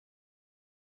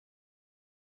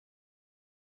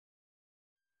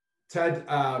Ted,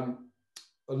 a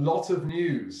lot of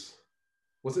news.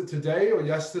 Was it today or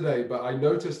yesterday? But I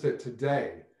noticed it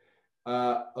today.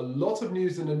 A lot of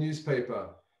news in the newspaper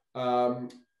um,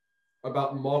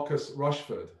 about Marcus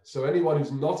Rashford. So anyone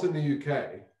who's not in the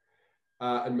UK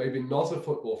and maybe not a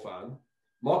football fan,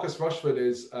 Marcus Rashford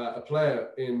is a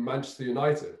player in Manchester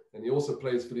United, and he also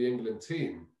plays for the England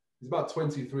team. He's about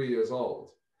 23 years old.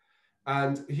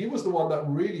 And he was the one that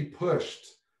really pushed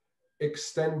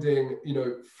extending,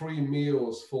 free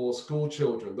meals for school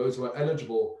children, those who are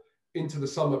eligible, into the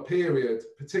summer period,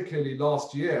 particularly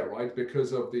last year, right?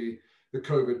 Because of the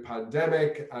COVID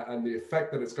pandemic and the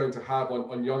effect that it's going to have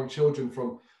on young children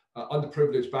from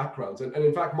underprivileged backgrounds. And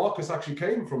in fact, Marcus actually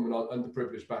came from an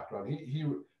underprivileged background.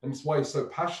 And it's why he's so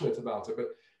passionate about it. But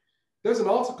there's an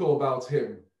article about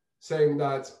him saying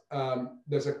that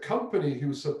there's a company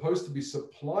who's supposed to be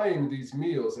supplying these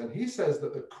meals. And he says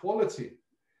that the quality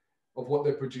of what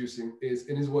they're producing is,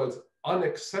 in his words,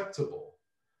 unacceptable.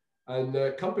 And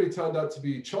the company turned out to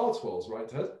be Chartwells, right,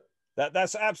 Ted?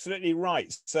 That's absolutely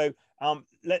right. So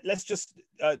let's just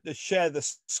share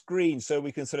the screen so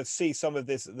we can sort of see some of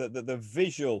this, the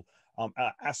visual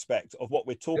aspect of what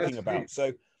we're talking about.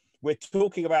 So we're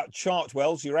talking about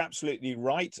Chartwells. You're absolutely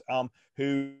right.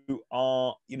 Who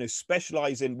are,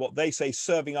 specialize in what they say,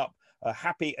 serving up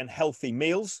happy and healthy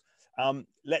meals.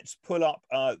 Let's pull up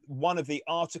one of the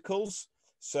articles.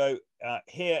 So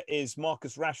here is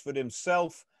Marcus Rashford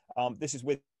himself. This is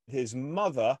with his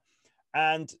mother,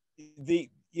 and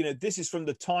this is from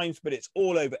the Times, but it's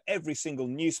all over every single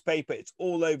newspaper. It's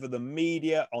all over the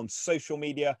media, on social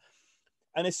media.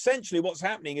 And essentially what's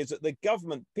happening is that the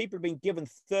government, people have been given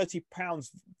 £30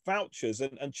 vouchers,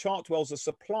 and Chartwells are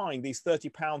supplying these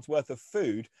 £30 worth of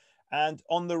food. And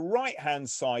on the right-hand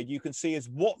side, you can see is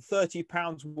what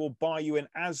 £30 will buy you in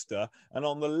Asda. And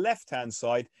on the left-hand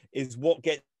side is what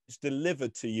gets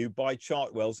delivered to you by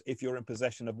Chartwells if you're in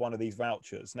possession of one of these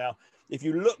vouchers. Now, if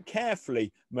you look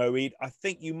carefully, Moeed, I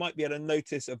think you might be able to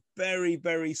notice a very,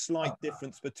 very slight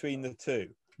difference between the two.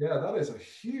 Yeah, that is a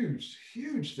huge,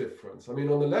 huge difference. I mean,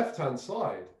 on the left-hand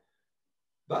side,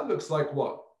 that looks like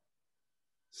what,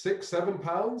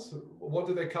 £6-7? What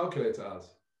do they calculate it as?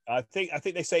 I think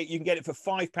they say you can get it for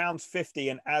 £5.50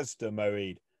 in Asda,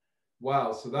 Moeed.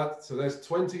 Wow, so there's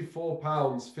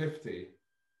 £24.50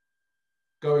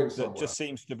 going somewhere. That just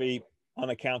seems to be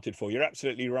unaccounted for. You're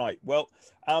absolutely right. Well,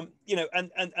 and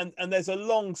there's a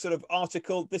long sort of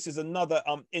article. This is another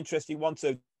interesting one.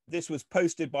 So this was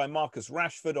posted by Marcus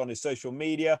Rashford on his social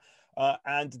media,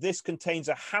 and this contains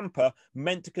a hamper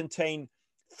meant to contain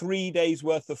 3 days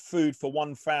worth of food for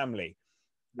one family.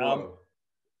 I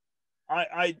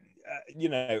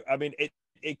mean,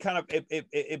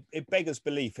 it beggars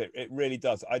belief. It really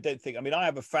does. I don't think, I mean, I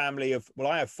have a family of,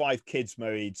 I have 5 kids,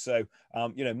 Moeed. So,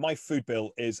 my food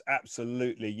bill is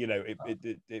absolutely,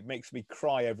 it makes me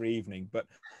cry every evening. But,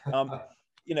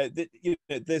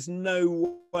 there's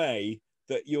no way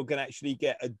that you're going to actually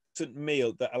get a decent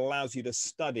meal that allows you to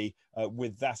study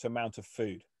with that amount of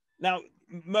food. Now,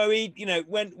 Moeed,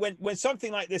 when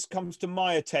something like this comes to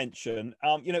my attention,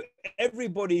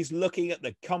 everybody's looking at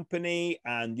the company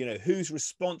and, who's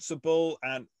responsible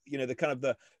and, the kind of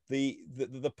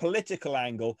the political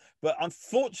angle. But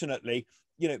unfortunately,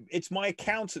 it's my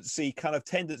accountancy kind of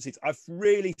tendencies. I've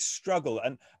really struggled.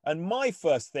 And my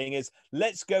first thing is,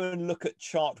 let's go and look at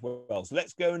Chartwells.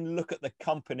 Let's go and look at the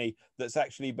company that's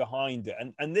actually behind it.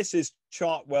 And this is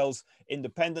Chartwells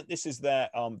Independent. This is their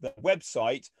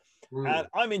website. And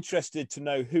I'm interested to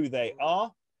know who they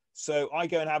are. So I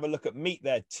go and have a look at Meet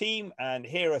Their Team. And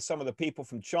here are some of the people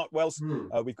from Chartwells.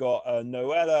 We've got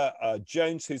Noella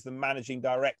Jones, who's the managing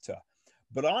director.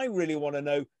 But I really want to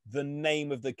know the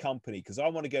name of the company because I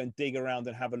want to go and dig around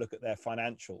and have a look at their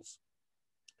financials.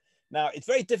 Now, it's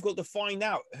very difficult to find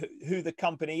out who the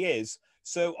company is.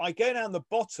 So I go down the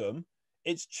bottom.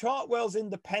 It's Chartwells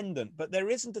Independent, but there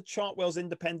isn't a Chartwells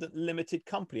Independent Limited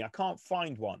company. I can't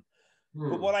find one.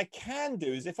 But what I can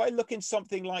do is if I look in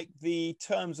something like the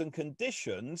terms and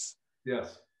conditions,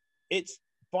 yes, it's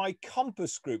by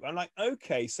Compass Group. I'm like,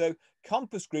 okay, so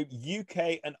Compass Group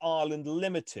UK and Ireland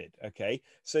Limited. Okay,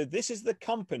 so this is the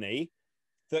company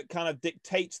that kind of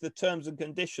dictates the terms and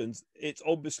conditions. It's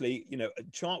obviously,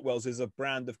 Chartwells is a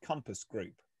brand of Compass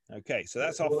Group. Okay, so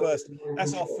that's our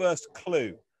first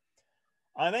clue.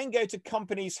 I then go to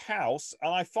Company's House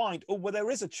and I find, oh, well,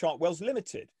 there is a Chartwells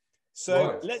Limited.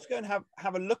 So let's go and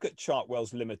have a look at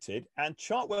Chartwells Limited. And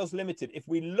Chartwells Limited, if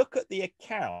we look at the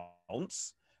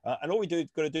accounts, and all we got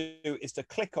to do is to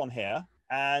click on here,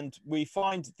 and we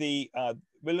find we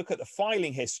look at the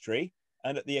filing history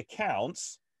and at the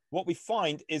accounts. What we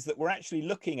find is that we're actually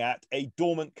looking at a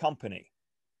dormant company.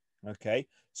 Okay,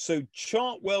 so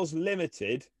Chartwells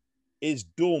Limited is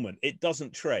dormant. It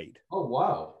doesn't trade. Oh,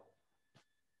 wow.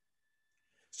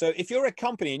 So if you're a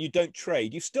company and you don't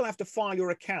trade, you still have to file your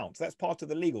account. That's part of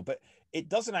the legal, but it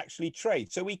doesn't actually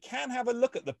trade. So we can have a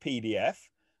look at the PDF.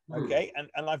 Okay,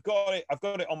 and I've got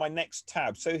it on my next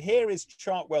tab. So here is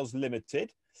Chartwells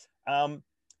Limited.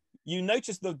 You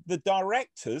notice the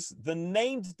directors, the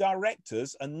named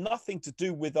directors, are nothing to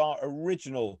do with our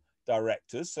original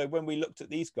directors. So when we looked at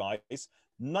these guys,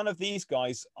 none of these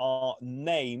guys are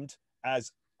named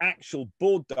as actual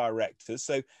board directors.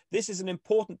 So this is an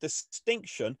important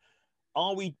distinction.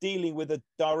 Are we dealing with a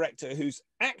director who's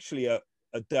actually a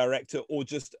director, or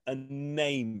just a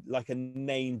name, like a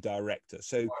name director?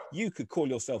 So you could call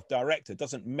yourself director,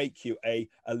 doesn't make you a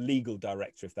legal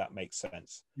director, if that makes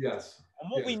sense. Yes.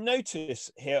 And what we notice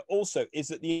here also is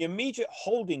that the immediate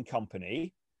holding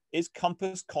company is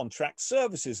Compass Contract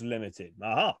Services Limited.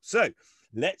 Aha. So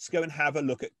let's go and have a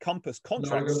look at Compass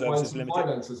Contract Services Limited.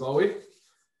 Finances, are we?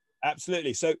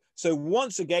 Absolutely. So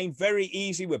once again, very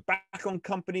easy. We're back on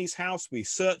Companies House. We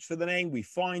search for the name, we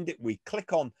find it, we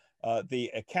click on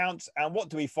the accounts, and what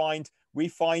do we find? We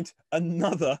find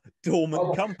another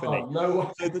dormant company. God,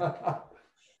 no.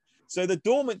 So the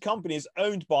dormant company is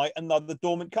owned by another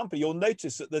dormant company. You'll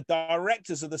notice that the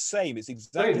directors are the same. It's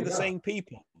exactly the same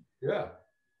people. Yeah.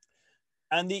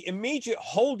 And the immediate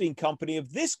holding company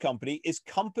of this company is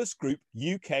Compass Group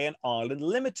UK and Ireland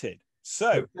Limited.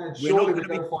 So surely we're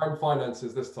going to find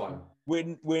finances this time.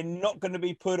 We're not going to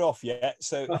be put off yet.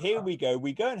 So here we go.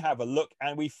 We go and have a look,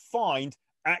 and we find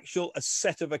a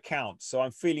set of accounts. So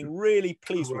I'm feeling really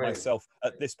pleased with myself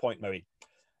at this point,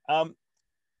 Moe.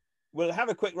 We'll have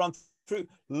a quick run through.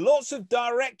 Lots of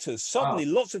directors. Suddenly,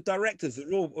 lots of directors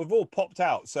have all popped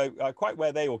out. So quite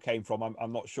where they all came from,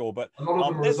 I'm not sure. But a lot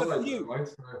of them there's resigned, a few. Right?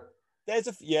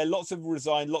 Lots have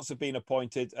resigned, lots have been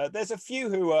appointed. There's a few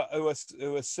who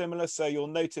are similar. So you'll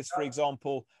notice, for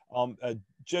example,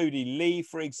 Jodie Lee,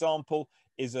 for example,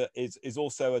 is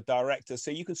also a director.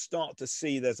 So you can start to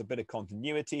see there's a bit of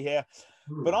continuity here.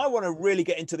 But I want to really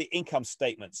get into the income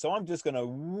statement. So I'm just going to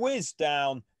whiz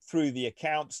down through the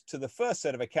accounts to the first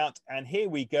set of accounts. And here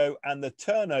we go. And the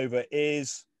turnover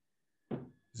is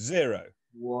 0.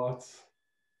 What?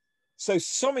 So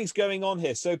something's going on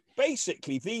here. So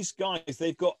basically, these guys,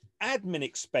 they've got admin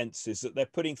expenses that they're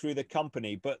putting through the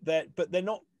company, but they're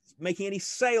not making any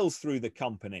sales through the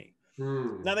company.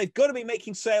 Now they've got to be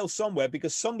making sales somewhere,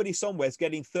 because somebody somewhere is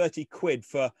getting 30 quid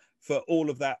for all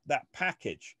of that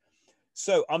package.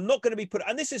 So I'm not going to be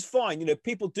and this is fine.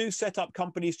 People do set up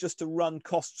companies just to run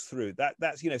costs through.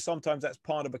 That's sometimes that's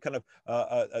part of a kind of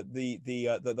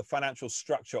the financial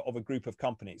structure of a group of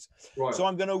companies. Right. So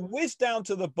I'm going to whiz down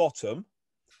to the bottom,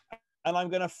 and I'm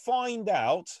going to find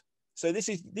out. So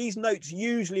these notes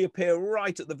usually appear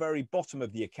right at the very bottom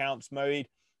of the accounts, Moeed.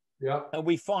 Yeah. And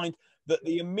we find that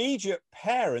the immediate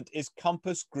parent is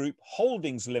Compass Group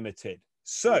Holdings Limited.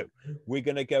 So we're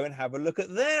going to go and have a look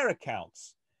at their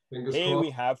accounts. Here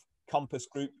we have Compass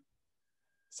Group.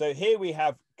 So here we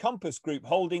have Compass Group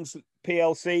Holdings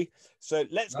PLC. So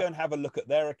let's go and have a look at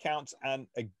their accounts. And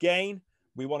again,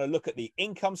 we want to look at the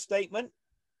income statement.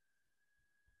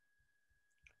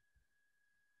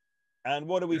 And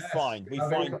what do we find? We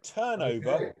find turnover.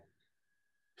 Okay.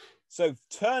 So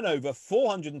turnover,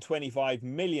 £425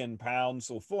 million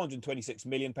or £426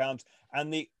 million.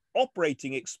 And the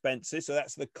operating expenses, so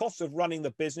that's the cost of running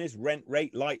the business, rent,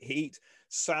 rate, light, heat,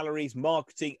 salaries,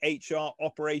 marketing, HR,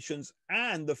 operations,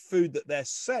 and the food that they're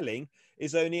selling,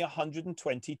 is only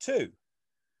 122.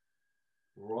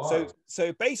 Right.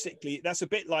 So basically, that's a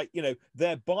bit like,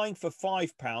 they're buying for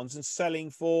 £5 and selling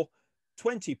for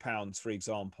 £20, for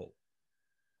example.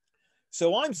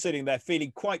 So I'm sitting there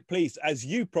feeling quite pleased, as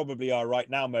you probably are right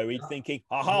now, Moeed, thinking,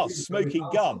 aha, smoking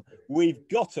gun, we've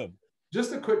got them.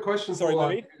 Just a quick question. Sorry,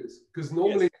 Moeed. Because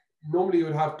normally you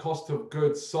would have cost of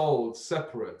goods sold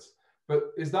separate,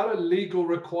 but is that a legal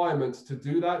requirement to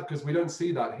do that? Because we don't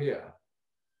see that here.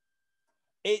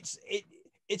 It's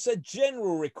a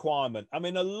general requirement. I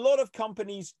mean, a lot of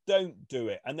companies don't do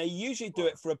it, and they usually do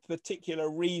it for a particular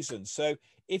reason. So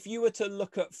if you were to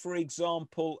look at, for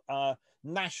example,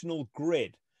 National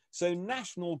Grid. So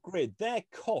National Grid, their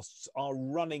costs are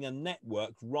running a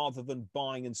network rather than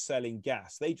buying and selling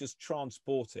gas. They just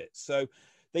transport it. So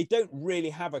they don't really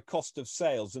have a cost of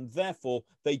sales, and therefore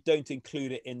they don't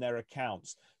include it in their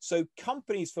accounts. So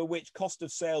companies for which cost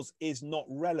of sales is not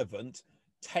relevant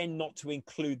tend not to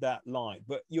include that line.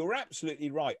 But you're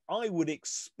absolutely right. I would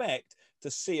expect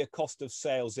to see a cost of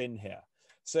sales in here.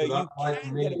 So you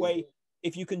can get away,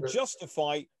 if you can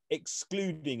justify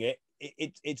excluding it,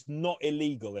 it's not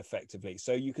illegal effectively.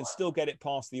 So you can still get it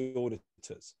past the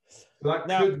auditors. So that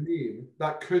Now,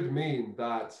 could mean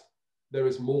that there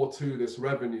is more to this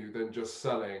revenue than just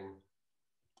selling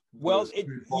well, those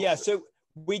food yeah. boxes. So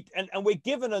and we're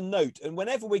given a note, and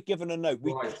whenever we're given a note,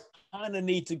 we Right. kind of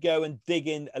need to go and dig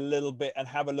in a little bit and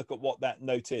have a look at what that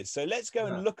note is. So let's go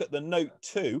and look at the note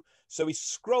 2. So we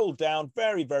scroll down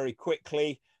very, very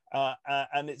quickly,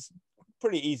 and it's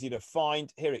pretty easy to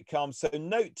find. Here it comes. So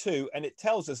note 2, and it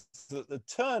tells us that the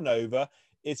turnover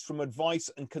is from advice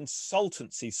and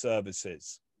consultancy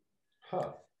services.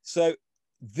 Huh. So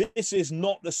this is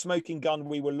not the smoking gun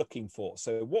we were looking for.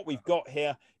 So what we've got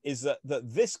here is that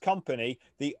this company,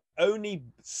 the only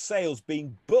sales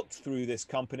being booked through this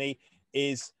company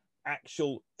is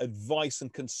actual advice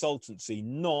and consultancy,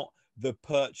 not the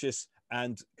purchase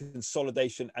and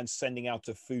consolidation and sending out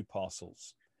of food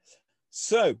parcels.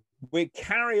 So we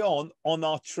carry on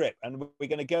our trip, and we're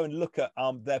going to go and look at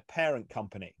their parent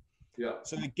company. Yeah.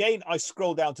 So again, I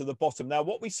scroll down to the bottom. Now,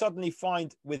 what we suddenly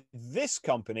find with this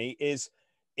company is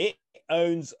it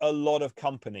owns a lot of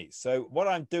companies. So what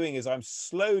I'm doing is I'm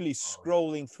slowly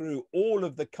scrolling through all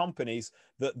of the companies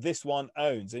that this one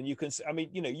owns. And you can, I mean,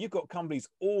 you know, you've got companies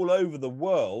all over the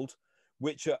world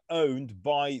which are owned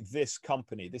by this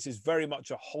company. This is very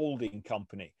much a holding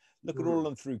company. Look at all of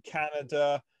them through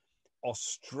Canada,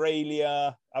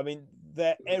 Australia. I mean,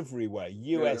 they're everywhere.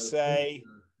 USA.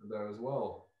 Yeah, there as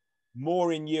well.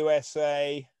 More in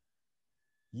USA,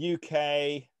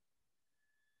 UK.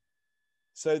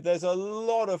 So there's a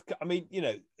lot of, I mean, you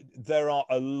know, there are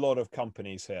a lot of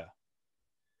companies here.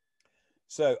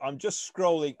 So I'm just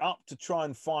scrolling up to try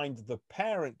and find the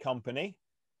parent company.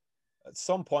 At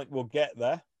some point we'll get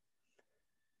there.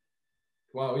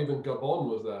 Wow, even Gabon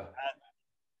was there.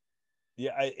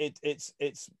 Yeah, it's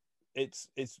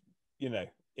you know,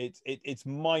 it's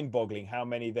mind-boggling how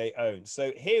many they own.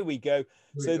 So here we go.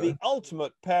 So the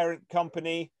ultimate parent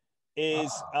company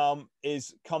is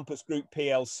Compass Group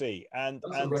PLC, and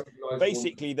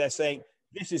basically they're saying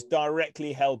this is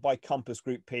directly held by Compass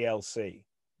Group PLC.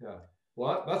 Yeah,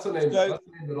 well, that's a name. That's a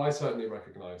name that I certainly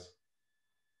recognise.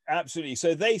 Absolutely.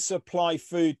 So they supply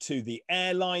food to the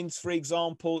airlines, for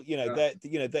example. You know,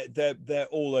 they're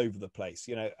all over the place.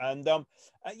 You know, and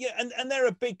yeah, and they're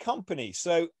a big company.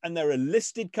 So, and they're a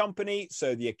listed company.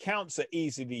 So the accounts are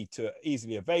easily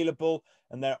available,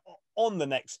 and they're on the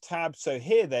next tab. So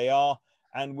here they are,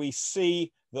 and we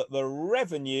see that the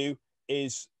revenue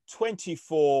is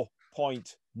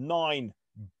 £24.9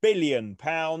 billion.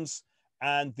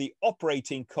 And the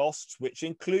operating costs, which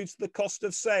includes the cost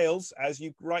of sales, as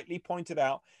you rightly pointed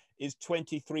out, is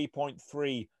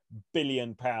 £23.3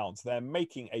 billion. They're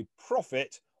making a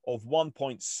profit of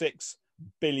 £1.6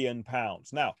 billion.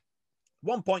 Now,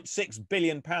 £1.6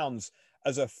 billion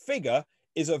as a figure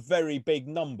is a very big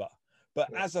number,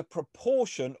 but as a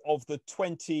proportion of the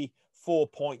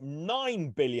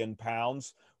 £24.9 billion,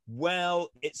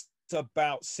 well, it's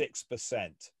about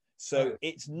 6%. So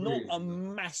it's not a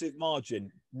massive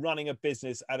margin running a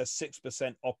business at a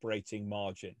 6% operating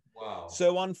margin. Wow.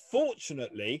 So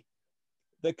unfortunately,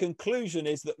 the conclusion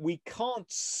is that we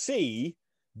can't see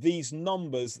these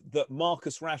numbers that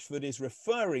Marcus Rashford is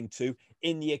referring to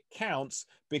in the accounts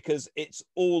because it's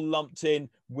all lumped in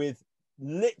with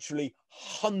literally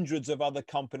hundreds of other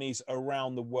companies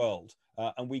around the world.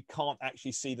 And we can't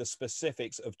actually see the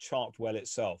specifics of Chartwell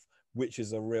itself, which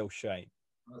is a real shame.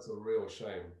 That's a real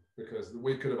shame, because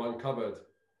we could have uncovered,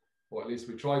 or at least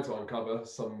we tried to uncover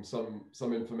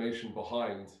some information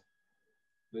behind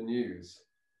the news.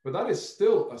 But that is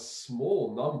still a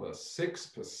small number,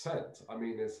 6%. I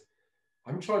mean,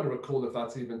 I'm trying to recall if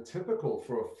that's even typical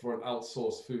for an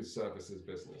outsourced food services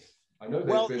business. I know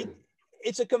they've been...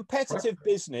 It's a competitive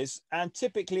business, and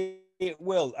typically it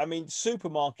will. I mean,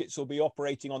 supermarkets will be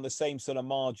operating on the same sort of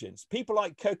margins. People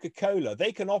like Coca-Cola,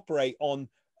 they can operate on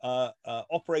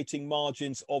operating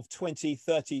margins of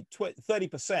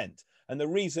 30%. And the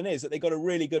reason is that they got a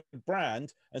really good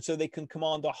brand, and so they can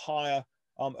command a higher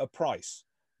a price.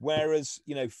 Whereas,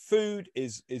 you know, food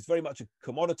is very much a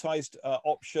commoditized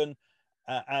option.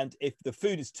 And if the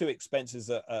food is too expensive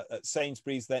at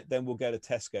Sainsbury's, then we'll go to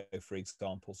Tesco, for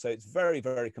example. So it's very,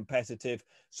 very competitive.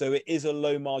 So it is a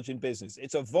low margin business.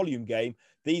 It's a volume game.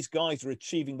 These guys are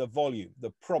achieving the volume.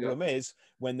 The problem is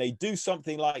when they do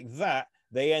something like that,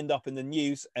 they end up in the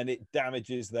news and it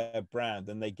damages their brand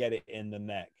and they get it in the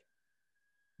neck.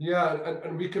 Yeah,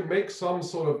 and we can make some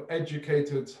sort of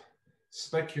educated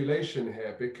speculation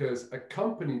here, because a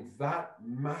company that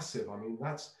massive, I mean,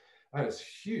 that is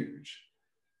huge.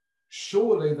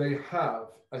 Surely they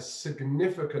have a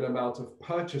significant amount of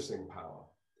purchasing power.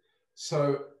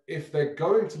 So if they're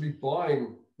going to be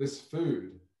buying this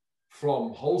food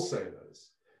from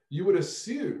wholesalers, you would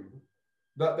assume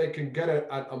that they can get it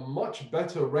at a much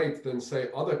better rate than, say,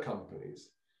 other companies.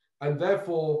 And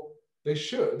therefore, they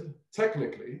should,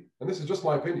 technically, and this is just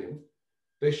my opinion,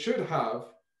 they should have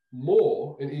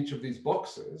more in each of these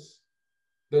boxes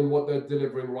than what they're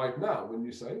delivering right now, wouldn't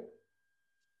you say?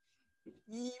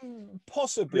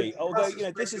 Possibly, although, you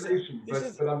know, this is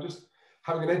but I'm just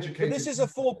having an educated. But this is a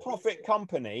for-profit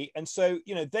company, and so,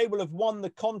 you know, they will have won the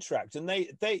contract, and they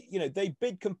you know, they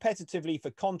bid competitively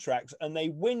for contracts, and they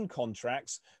win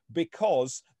contracts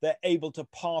because they're able to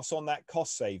pass on that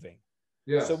cost saving.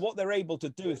 Yes. So what they're able to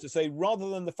do is to say, rather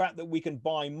than the fact that we can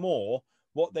buy more,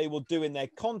 what they will do in their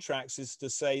contracts is to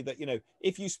say that, you know,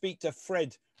 if you speak to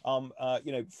Fred,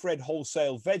 you know, Fred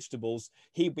Wholesale Vegetables,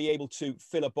 he'd be able to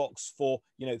fill a box for,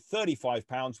 you know,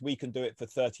 £35. We can do it for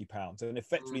 £30, and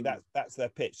effectively that's their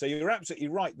pitch. So you're absolutely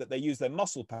right that they use their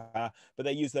muscle power, but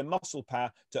they use their muscle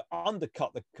power to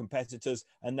undercut the competitors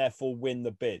and therefore win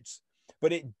the bids.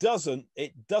 But it doesn't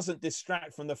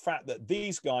distract from the fact that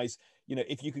these guys, you know,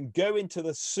 if you can go into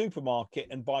the supermarket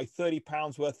and buy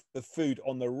 £30 worth of food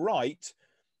on the right,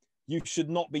 you should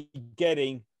not be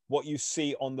getting what you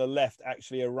see on the left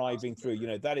actually arriving through. You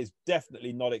know, that is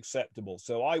definitely not acceptable.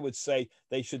 So I would say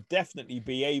they should definitely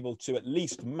be able to at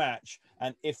least match,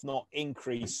 and if not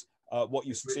increase, what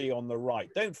you see on the right.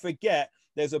 Don't forget,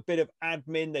 there's a bit of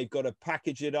admin. They've got to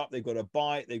package it up. They've got to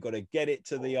buy it. They've got to get it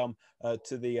to the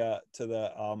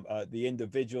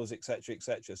individuals, etc.,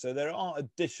 etc. So there are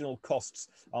additional costs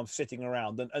sitting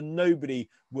around, and nobody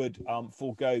would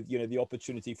forego, you know, the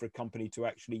opportunity for a company to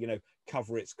actually, you know,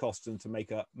 cover its costs and to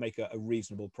make a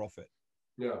reasonable profit.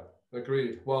 Yeah,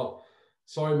 agreed. Well,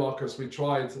 sorry, Marcus, we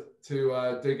tried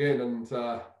to dig in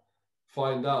and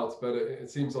find out, but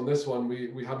it seems on this one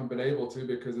we haven't been able to,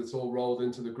 because it's all rolled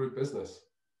into the group business.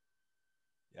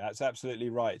 Yeah, that's absolutely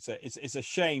right. So it's a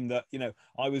shame that, you know,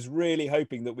 I was really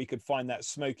hoping that we could find that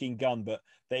smoking gun, but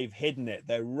they've hidden it.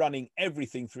 They're running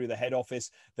everything through the head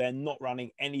office. They're not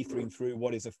running anything through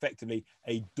what is effectively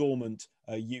a dormant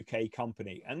UK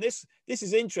company. And this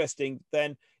is interesting.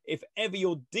 Then, if ever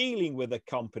you're dealing with a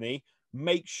company,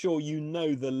 make sure you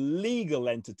know the legal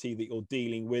entity that you're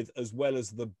dealing with, as well as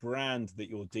the brand that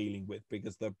you're dealing with,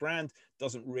 because the brand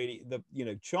doesn't really, you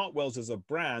know, Chartwells as a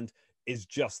brand is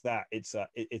just that. It's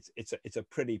a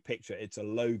pretty picture. It's a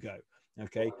logo.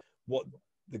 Okay. What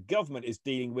the government is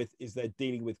dealing with is they're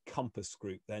dealing with Compass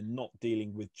Group. They're not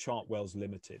dealing with Chartwells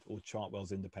Limited or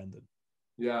Chartwells Independent.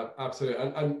 Yeah,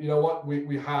 absolutely. And you know what,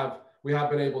 we have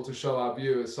been able to show our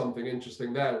viewers something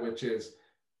interesting there, which is,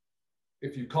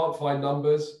 if you can't find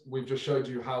numbers, we've just showed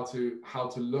you how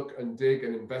to look and dig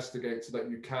and investigate so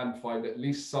that you can find at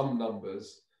least some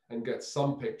numbers and get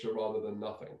some picture rather than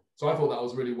nothing. So I thought that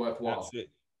was really worthwhile.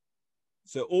 Absolutely.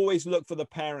 So always look for the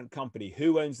parent company.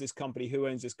 Who owns this company? Who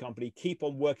owns this company? Keep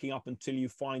on working up until you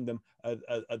find them at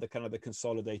the kind of the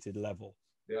consolidated level.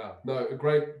 Yeah, no, a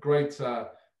great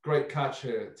catch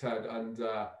here, Ted, and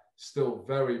still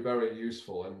very, very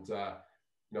useful. And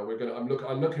you know,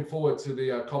 I'm looking forward to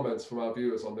the comments from our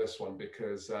viewers on this one,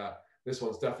 because this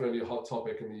one's definitely a hot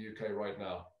topic in the UK right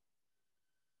now.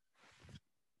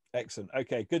 Excellent.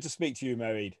 Okay, good to speak to you,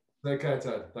 Moeed. Take care,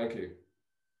 Ted. Thank you.